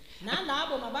omhlophe.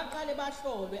 Nalabo mabaqale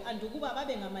bahlolwe andukuba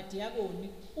babe ngamadiyakoni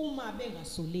uma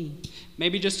bengasoleki.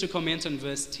 Maybe just to comment on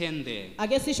verse 10 there.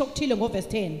 Ake sisho ukuthile ngoverse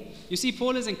 10. You see,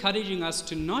 Paul is encouraging us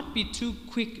to not be too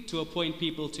quick to appoint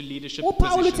people to leadership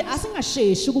uPaul uthi positions,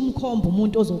 asingasheshi ukumkhomba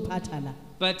umuntu ozophatha la.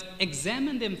 but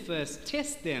examine them first,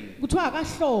 test them. Kuthiwa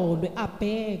akahlolwe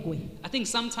abhekwe. I think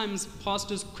sometimes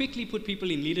pastors quickly put people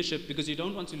in leadership because you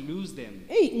don't want to lose them.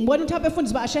 Ngibona ukuthi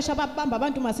abefundisi bayashesha babamba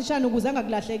abantu masishane ukuze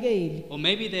angakulahlekeli. Or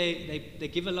maybe they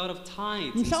give a lot of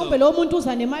tithes. and Mhlawumbe lo muntu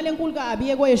uza nemali enkulu kabi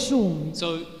yekweshumi.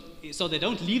 So they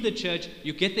don't leave the church,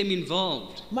 you get them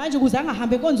involved. Manje ukuze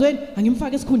angahambe enkonzweni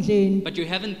angimfake esikhundleni. But you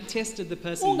haven't tested the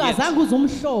person yet. Ungazange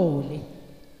uzumhlole.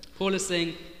 Paul is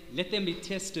saying, let them be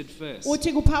tested first.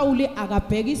 Uthi kuPaul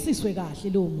akabhekisiswe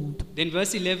kahle lo muntu. Then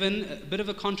verse 11, a bit of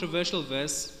a controversial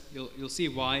verse, you'll see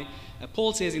why.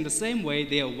 Paul says, in the same way,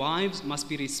 their wives must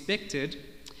be respected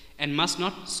and must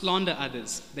not slander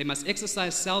others. They must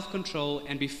exercise self-control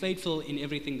and be faithful in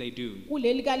everything they do.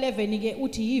 Kuleli ka11 ke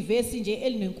uthi yivesi nje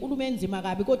elinenkulumo enzima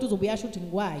kabi kodwa uzobuyasho uthi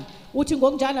ngikwayi. Uthi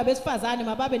ngokunjalo abesifazane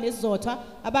mababe nesizotha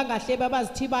abangahlebe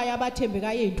abazithibayo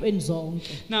abathembekayo ezintweni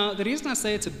zonke. Now, the reason I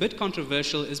say it's a bit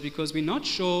controversial is because we're not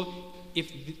sure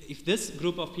if this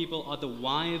group of people are the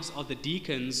wives of the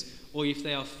deacons or if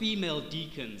they are female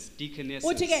deacons, deaconesses.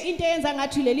 Uthi ke into eyenza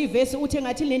ngathi leli verse uthi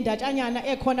ngathi le ndatshanyana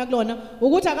ekhona kulona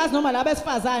ukuthi akazi noma laba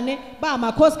besifazane ba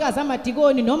amakhosikazi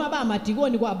amadikoni noma ba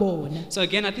amadikoni kwabona. So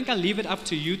again, I think I'll leave it up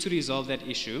to you to resolve that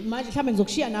issue. Manje mhlambe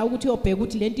ngizokushiya nawe ukuthi uyobheka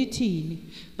ukuthi lento ithini.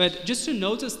 But just to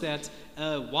notice that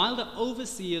while the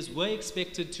overseers were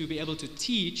expected to be able to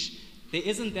teach, there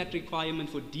isn't that requirement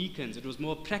for deacons. It was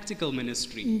more practical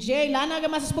ministry. nje lana ke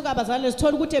masisibuka abazali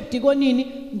sithola ukuthi ebudikonini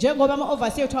njengoba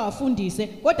ama-overseer ethiwa afundise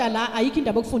kodwa la ayikho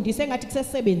indaba yokufundisa engathi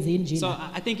kusesebenzini nje So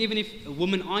la. I think even if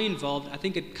women are involved, I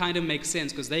think it kind of makes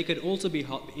sense because they could also be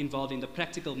involved in the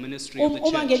practical ministry of the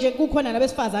Uma nje church. kukhona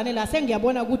nabesifazane la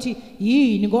sengiyabona ukuthi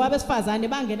yini ngoba abesifazane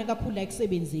bangena kakhulu la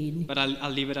ekusebenzini But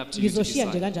I'll leave it up to you to ngizoshiya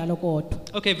nje decide. kanjalo kodwa.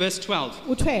 Okay, verse 12.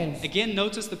 U12 Again,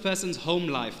 notice the person's home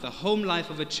life, the home life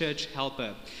of a church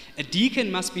helper. A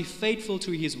deacon must be faithful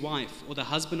to his wife or the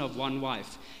husband of one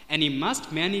wife, and he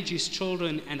must manage his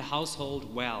children and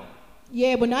household well.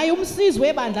 yebo naye umsizi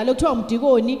webandla lokuthiwa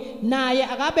umdikoni naye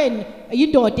akabe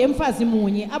yindoda emfazi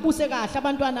munye abuse kahle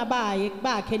abantwana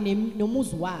bakhe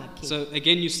nomuzi wakhe. So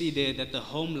again, you see there that the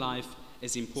home life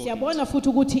is important. Siyabona futhi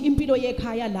ukuthi impilo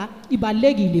yekhaya la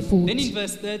ibalekile Then in futhi.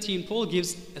 verse 13, Paul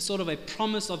gives a sort of a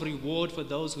promise of reward for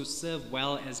those who serve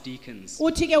well as deacons.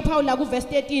 Uthi ke uPaul la ku verse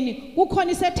 13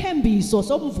 kukhona isethembiso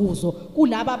somvuzo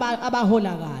kulabo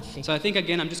abahola kahle. So I think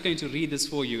again, I'm just going to read this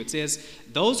for you. It says,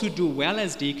 those who do well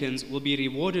as deacons will be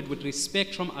rewarded with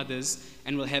respect from others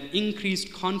and will have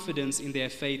increased confidence in their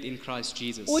faith in Christ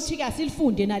Jesus. Uthi ke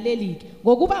asilifunde naleli ke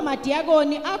ngokuba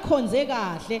amadiyakoni akhonze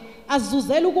kahle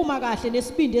azuzela ukuma kahle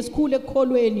nesibindi esikhulu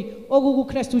ekukholweni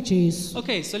okukuKristu Jesu.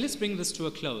 Okay, so let's bring this to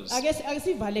a close. Ake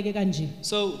sivaleke kanje.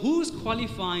 So who's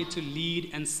qualified to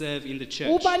lead and serve in the church?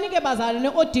 Ubani ke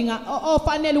bazalwane odinga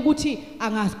ofanele ukuthi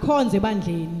angakhonze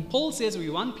bandleni. Paul says we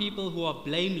want people who are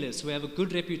blameless, who have a good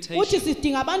Uthi reputation.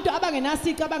 sidinga abantu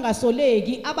abangenasici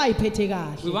abangasoleki abayiphethe We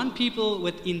kahle. want people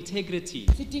with integrity.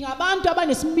 Sidinga abantu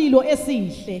abanesimilo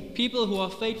esihle. People who are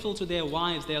faithful to their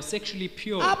wives, they are sexually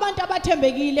pure. Abantu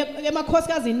abathembekile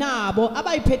emakhosikazi nabo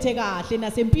abayiphethe kahle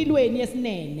nasempilweni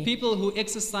yesinene. People who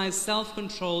exercise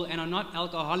self-control and are not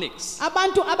alcoholics.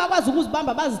 Abantu abakwazi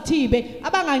ukuzibamba bazithibe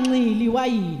abangancili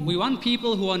wayini. We want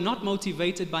people who are not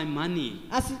motivated by money.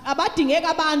 Abadingeka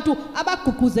abantu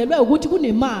abagqugquzelwe ukuthi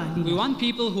kunemali. We want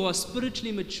people who are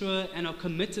spiritually mature and are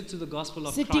committed to the gospel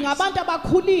of Sidinga Christ. abantu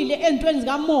abakhulile entweni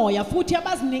zikamoya futhi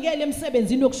abazinikele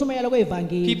emsebenzini wokushumayela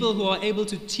kwevangeli. People who are able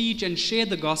to teach and share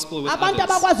the gospel with Abantu others.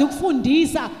 abakwazi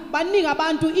ukufundisa banika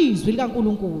abantu izwi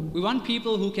likaNkuluNkulu. We want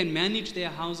people who can manage their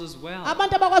houses well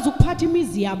Abantu abakwazi ukuphatha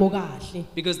imizi yabo kahle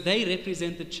because they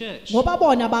represent the church. ngoba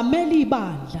bona bamela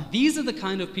ibandla. These are the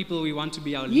kind of people we want to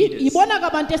be our leaders. Yibona ke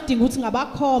abantu esidinga ukuthi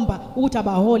ngabakhomba ukuthi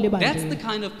abahole That's the bandla.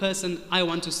 kind of person I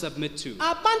want to submit to.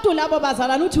 Abantu labo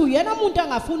bazalana uthi uyena umuntu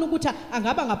angafuni ukuthi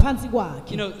angaba ngaphansi You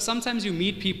kwakhe. know, sometimes you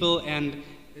meet people and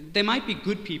they might be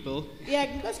good people, Yeah,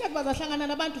 kwesikhathi bazahlangana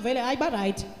nabantu vele hayi ba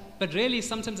right. but really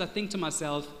sometimes I think to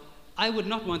myself, I would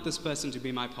not want this person to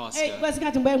be my Hey, pastor.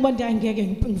 kwesikhathi ngibuye ngibona ngeke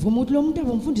ngivuma ukuthi lo muntu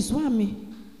abumfundisi wami.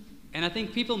 And I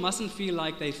think people mustn't feel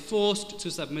like they're forced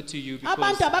to submit to you because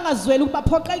Abantu abangazweli ukuthi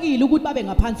baphoqekile ukuthi babe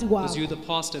ngaphansi kwakho. you're the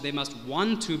pastor. They must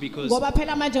want to because Ngoba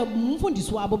phela manje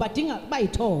umfundisi wabo badinga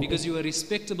bayithobe. you're a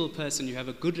respectable person. You have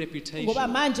a good reputation. Ngoba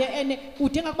manje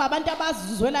udinga kuba abantu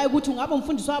abazizwelayo ukuthi ungabe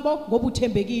umfundisi wabo ngoba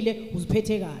uthembekile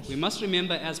uziphethe kahle. We must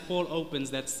remember as Paul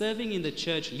opens that serving in the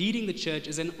church, leading the church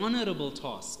is an honorable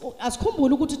task.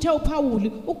 Asikhumbule ukuthi uthe uPaul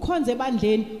ukukhonza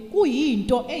ebandleni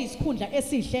kuyinto eyisikhundla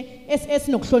esihle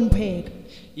esinokuhlonipheka.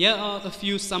 Here are a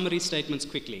few summary statements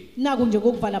quickly. Naku nje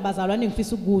kokuvala bazalwane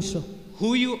ngifisa ukusho.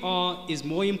 Who you are is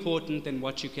more important than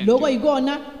what you can Lokho do.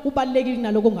 yikona kubalekile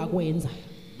naloko ongakwenza.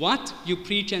 What you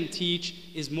preach and teach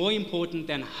is more important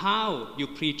than how you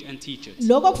preach and teach it.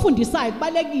 Lokho kufundisayo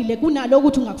kubalekile kunaloko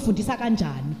ukuthi ungakufundisa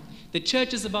kanjani. The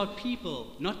church is about people,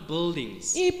 not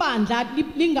buildings. Ibandla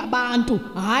lingabantu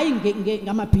hayi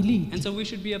ngamabhilidi. And so we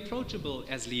should be approachable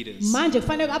as leaders. Manje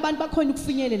kufanele abantu bakhona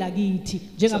ukufinyelela kithi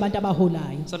njengabantu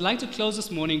abaholayo. So I'd like to close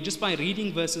this morning just by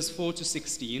reading verses 4 to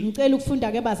 16. Ngicela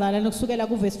ukufunda ke bazalwane kusukela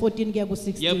ku verse 14 kuya ku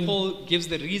Here 16. Paul gives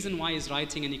the reason why he's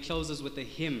writing and he closes with a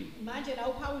hymn. Manje la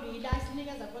uPaul yila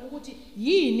sinikeza khona ukuthi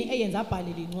yini eyenza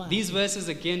abhale lencwadi. These verses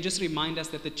again just remind us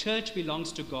that the church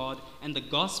belongs to God and the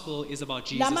gospel is about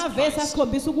Jesus Lama verse Christ.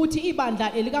 asikhombisa ukuthi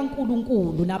ibandla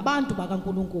elikaNkuluNkulu nabantu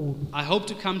bakaNkuluNkulu. I hope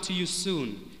to come to you soon.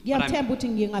 But Ngiyathemba ukuthi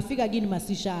ngingafika kini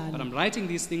masishane. I'm writing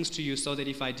these things to you so that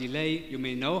if I delay, you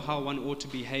may know how one ought to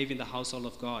behave in the household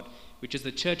of God, which is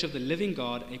the church of the living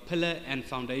God, a pillar and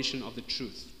foundation of the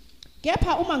truth.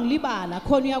 Kepha uma ngilibala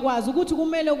khona uyakwazi ukuthi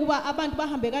kumele kuba abantu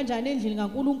bahambe kanjani endlini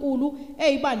kaNkuluNkulu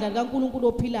eyibandla likaNkuluNkulu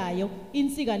ophilayo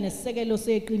insika nesisekelo It's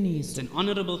seqiniso. an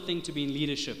honorable thing to be in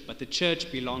leadership, but the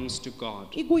church belongs to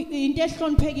God. Into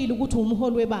ehloniphekile ukuthi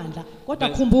umholi webandla kodwa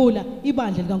Verse- khumbula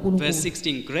ibandla Verse likaNkuluNkulu.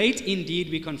 16, great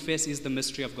indeed we confess is the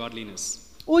mystery of godliness.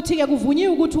 uthi ke kuvunyiwe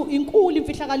ukuthi inkulu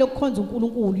imfihlakalo yokukhonza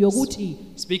uNkulunkulu yokuthi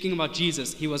Speaking about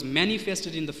Jesus, he was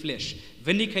manifested in the flesh,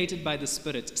 vindicated by the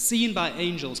Spirit, seen by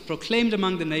angels, proclaimed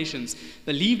among the nations,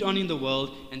 believed on in the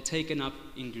world, and taken up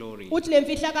in glory. uthi le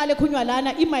mfihlakalo ekhunywa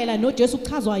lana imayelana noJesu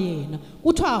kuchazwa yena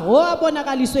kuthiwa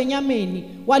wabonakaliswa enyameni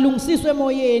walungisiswa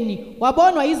emoyeni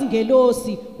wabonwa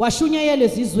izingelosi washunyayelwa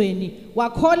ezizweni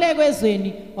wakholekwa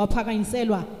ezweni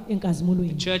waphakanyiselwa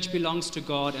enkazimulweni. Church belongs to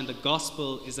God, and the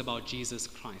gospel is about Jesus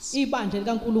Christ. Ibandla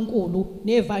likaNkulunkulu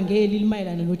nevangeli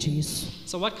limayelana noJesu.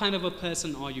 So what kind of a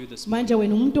person are you this morning? Manje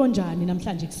wena umuntu onjani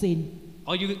namhlanje kuseni?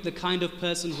 Are you the kind of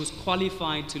person who's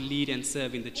qualified to lead and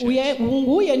serve in the church?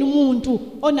 Nguyena umuntu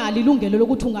onalo ilungelo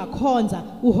lokuthi ungakhonza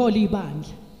uhole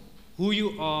ibandla. Who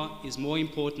you are is more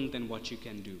important than what you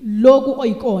can do. Lokhu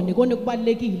oyikone kone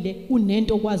kubalekile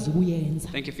unento okwazi ukuyenza.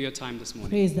 Thank you for your time this morning.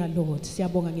 Praise the Lord.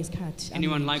 Siyabonga ngesikhathi.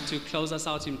 Anyone like to close us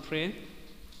out in prayer?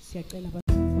 Siyacela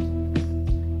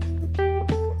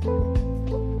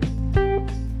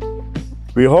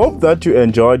We hope that you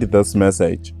enjoyed this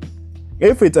message.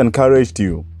 If it encouraged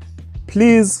you,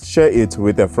 please share it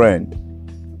with a friend.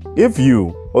 If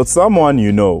you or someone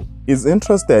you know is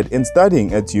interested in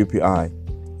studying at UPI,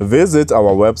 visit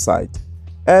our website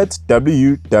at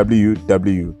www.upi.ac.za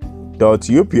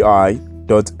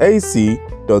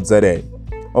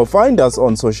or find us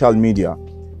on social media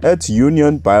at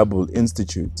Union Bible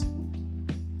Institute.